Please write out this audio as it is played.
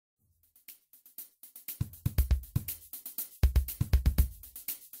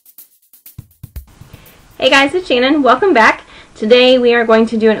Hey guys, it's Shannon. Welcome back. Today we are going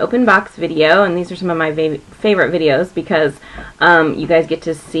to do an open box video, and these are some of my favorite videos because you guys get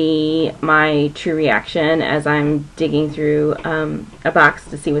to see my true reaction as I'm digging through a box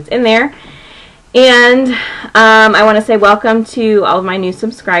to see what's in there. And I want to say welcome to all of my new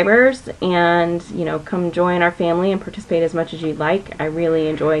subscribers, and come join our family and participate as much as you'd like. I really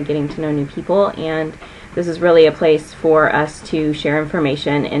enjoy getting to know new people, and this is really a place for us to share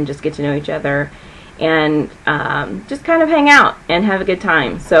information and just get to know each other and just kind of hang out and have a good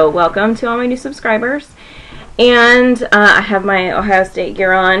time. So welcome to all my new subscribers. And I have my Ohio State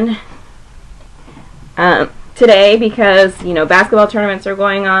gear on today because basketball tournaments are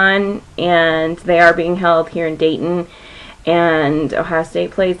going on, and they are being held here in Dayton, and Ohio State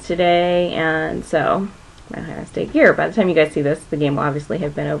plays today, and so my Ohio State gear. By the time you guys see this, the game will obviously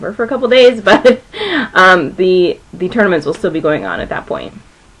have been over for a couple days, but the tournaments will still be going on at that point.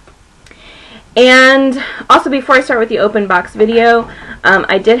 And also, before I start with the open box video,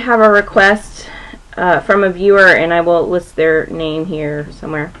 I did have a request from a viewer, and I will list their name here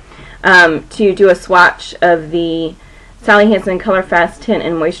somewhere, to do a swatch of the Sally Hansen Color Fast Tint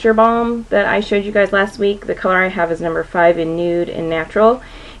and Moisture Balm that I showed you guys last week. The color I have is number 5 in Nude and Natural.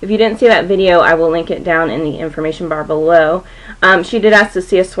 If you didn't see that video, I will link it down in the information bar below. She did ask to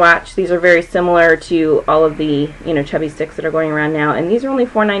see a swatch. These are very similar to all of the chubby sticks that are going around now, and these are only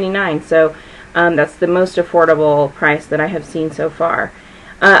 $4.99, so that's the most affordable price that I have seen so far.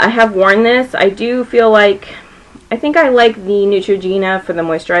 I have worn this. I do feel like, I think I like the Neutrogena for the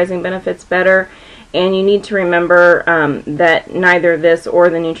moisturizing benefits better, and you need to remember that neither this or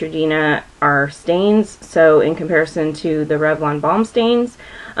the Neutrogena are stains, so in comparison to the Revlon balm stains,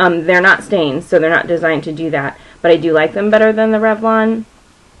 they're not stains, so they're not designed to do that, but I do like them better than the Revlon.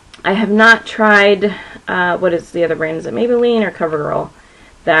 I have not tried, what is the other brand, is it Maybelline or CoverGirl,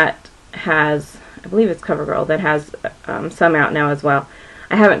 that has, I believe it's CoverGirl, that has some out now as well.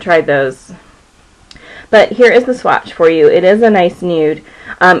 I haven't tried those. But here is the swatch for you. It is a nice nude.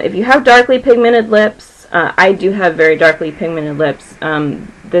 If you have darkly pigmented lips, I do have very darkly pigmented lips.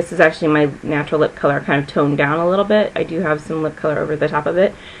 This is actually my natural lip color, kind of toned down a little bit. I do have some lip color over the top of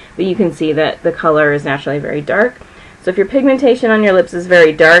it, but you can see that the color is naturally very dark. So if your pigmentation on your lips is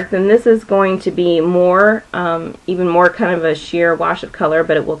very dark, then this is going to be more, even more kind of a sheer wash of color,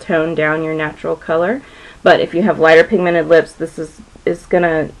 but it will tone down your natural color. But if you have lighter pigmented lips, this is going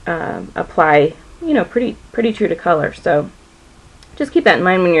to apply, pretty true to color. So just keep that in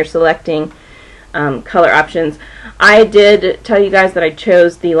mind when you're selecting color options. I did tell you guys that I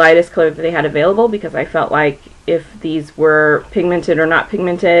chose the lightest color that they had available because I felt like if these were pigmented or not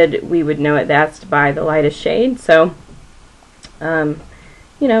pigmented, we would know it best by the lightest shade. So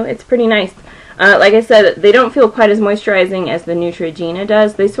it's pretty nice. Like I said, they don't feel quite as moisturizing as the Neutrogena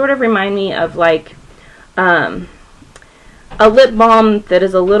does. They sort of remind me of like a lip balm that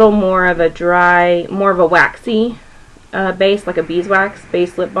is a little more of a dry, more of a waxy base, like a beeswax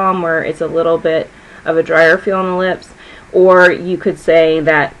base lip balm, where it's a little bit of a drier feel on the lips. Or you could say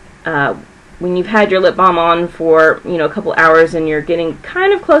that when you've had your lip balm on for a couple hours and you're getting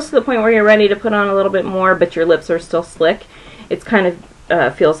kind of close to the point where you're ready to put on a little bit more, but your lips are still slick, it's kind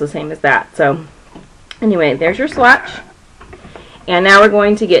of feels the same as that. So anyway, there's your swatch. And now we're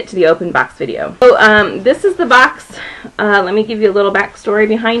going to get to the open box video. So this is the box. Let me give you a little backstory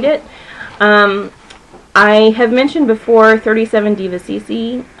behind it. I have mentioned before 37 Diva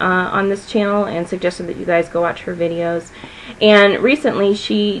CC on this channel and suggested that you guys go watch her videos. And recently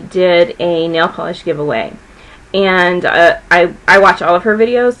she did a nail polish giveaway. And I watch all of her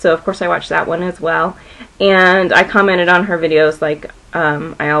videos, so of course I watched that one as well. And I commented on her videos like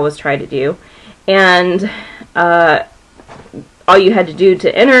I always try to do. And all you had to do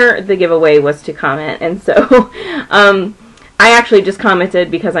to enter the giveaway was to comment. And so I actually just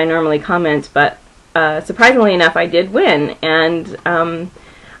commented because I normally comment, but surprisingly enough, I did win, and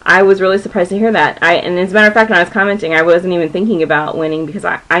I was really surprised to hear that. And as a matter of fact, when I was commenting, I wasn't even thinking about winning because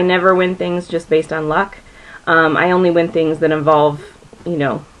I never win things just based on luck. I only win things that involve,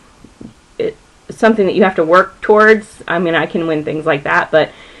 something that you have to work towards. I mean, I can win things like that, but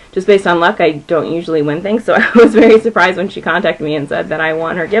just based on luck, I don't usually win things. So I was very surprised when she contacted me and said that I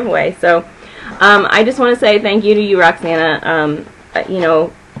won her giveaway. So I just want to say thank you to you, Roxana.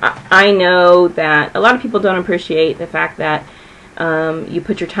 I know that a lot of people don't appreciate the fact that you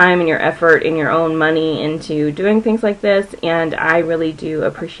put your time and your effort and your own money into doing things like this, and I really do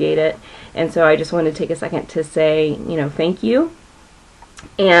appreciate it. And so I just wanted to take a second to say, thank you.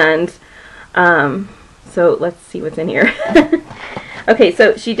 And so let's see what's in here. Okay,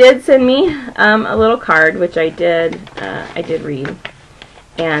 so she did send me a little card, which I did read.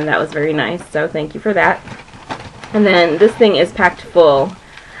 and that was very nice, so thank you for that. And then this thing is packed full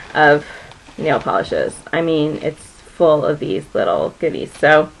of nail polishes. I mean, it's full of these little goodies.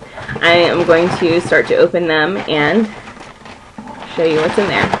 So I am going to start to open them and show you what's in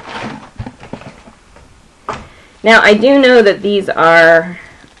there. Now, I do know that these are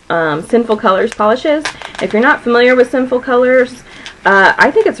Sinful Colors polishes. If you're not familiar with Sinful Colors,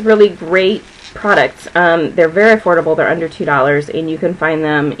 I think it's a really great product. They're very affordable. They're under $2, and you can find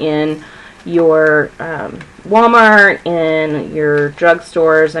them in your Walmart, in your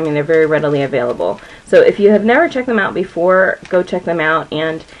drugstores. I mean, they're very readily available. So if you have never checked them out before, go check them out.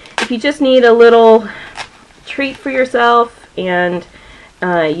 And if you just need a little treat for yourself, and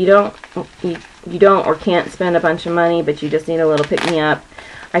you don't or can't spend a bunch of money, but you just need a little pick-me-up,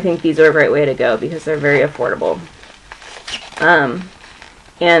 I think these are a great way to go because they're very affordable.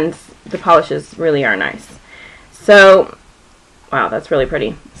 And the polishes really are nice. So, wow, that's really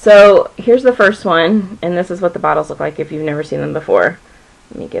pretty. So here's the first one, and this is what the bottles look like if you've never seen them before.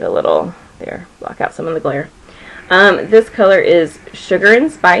 Let me get a little, there, block out some of the glare. This color is Sugar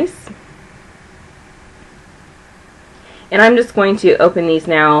and Spice. And I'm just going to open these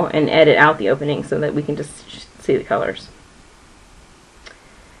now and edit out the opening so that we can just see the colors.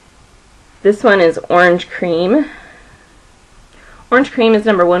 This one is Orange Cream. Orange Cream is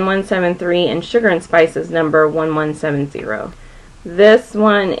number 1173, and Sugar and Spice is number 1170. This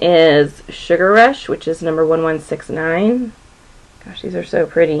one is Sugar Rush, which is number 1169. Gosh, these are so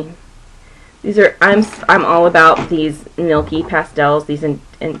pretty. These are, I'm all about these milky pastels, these in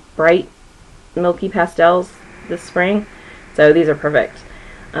bright milky pastels this spring. So these are perfect.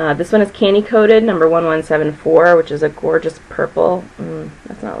 This one is Candy Coated, number 1174, which is a gorgeous purple.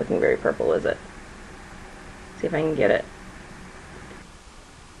 That's not looking very purple, is it? See if I can get it.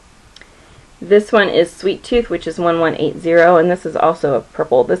 This one is Sweet Tooth, which is 1180, and this is also a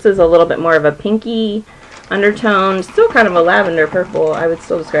purple. This is a little bit more of a pinky undertone, still kind of a lavender purple. I would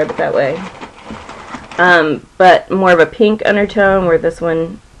still describe it that way. But more of a pink undertone, where this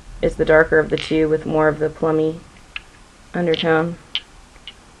one is the darker of the two with more of the plummy undertone.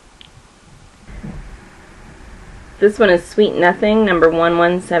 This one is Sweet Nothing, number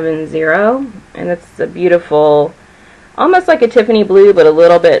 1170, and it's a beautiful, almost like a Tiffany blue, but a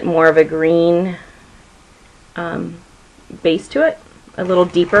little bit more of a green base to it. A little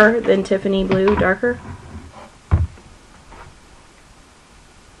deeper than Tiffany blue, darker.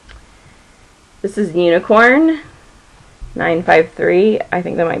 This is Unicorn, 953. I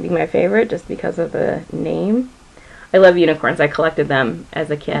think that might be my favorite just because of the name. I love unicorns. I collected them as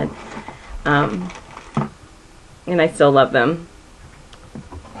a kid. And I still love them.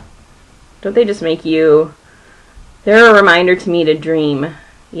 Don't they just make you... They're a reminder to me to dream,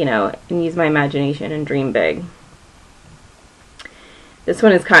 you know, and use my imagination and dream big. This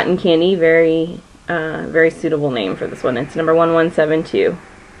one is Cotton Candy. Very suitable name for this one. It's number 1172.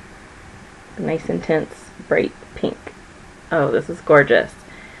 Nice, intense, bright pink. Oh, this is gorgeous.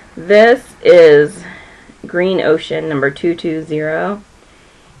 This is Green Ocean, number 220.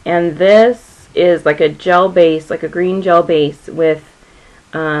 And this is like a gel base, like a green gel base with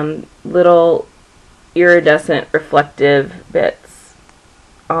little iridescent reflective bits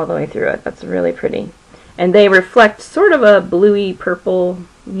all the way through it. That's really pretty. And they reflect sort of a bluey purple,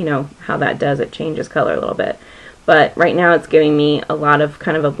 you know how that does, it changes color a little bit. But right now it's giving me a lot of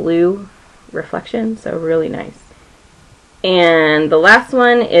kind of a blue reflection, so really nice. And the last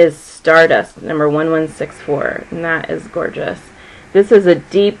one is Stardust, number 1164, and that is gorgeous. This is a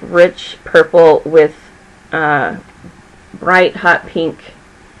deep, rich purple with bright, hot pink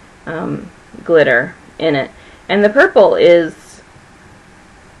glitter in it. And the purple is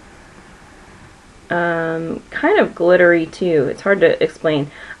kind of glittery too. It's hard to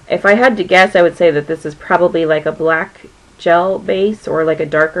explain. If I had to guess, I would say that this is probably like a black gel base or like a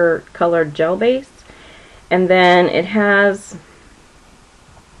darker colored gel base. And then it has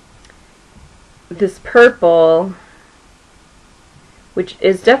this purple, which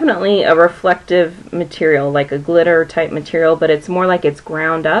is definitely a reflective material, like a glitter type material, but it's more like it's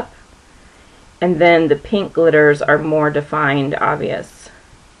ground up. And then the pink glitters are more defined, obvious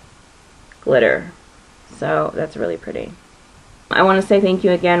glitter. So that's really pretty. I want to say thank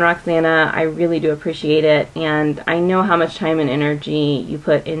you again, Roxana. I really do appreciate it, and I know how much time and energy you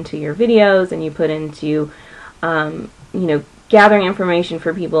put into your videos, and you put into, you know, gathering information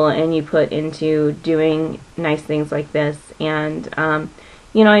for people, and you put into doing nice things like this. And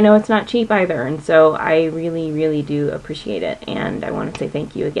you know, I know it's not cheap either, and so I really, really do appreciate it, and I want to say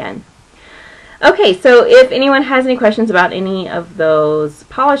thank you again. Okay, so if anyone has any questions about any of those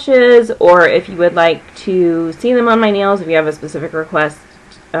polishes, or if you would like to see them on my nails, if you have a specific request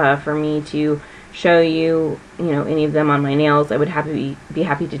for me to show you, any of them on my nails, I would be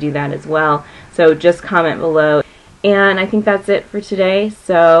happy to do that as well. So just comment below. And I think that's it for today.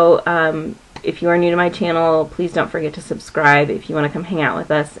 So if you are new to my channel, please don't forget to subscribe if you want to come hang out with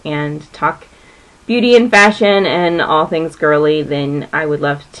us and talk beauty and fashion and all things girly. Then I would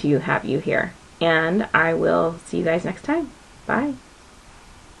love to have you here. And I will see you guys next time. Bye.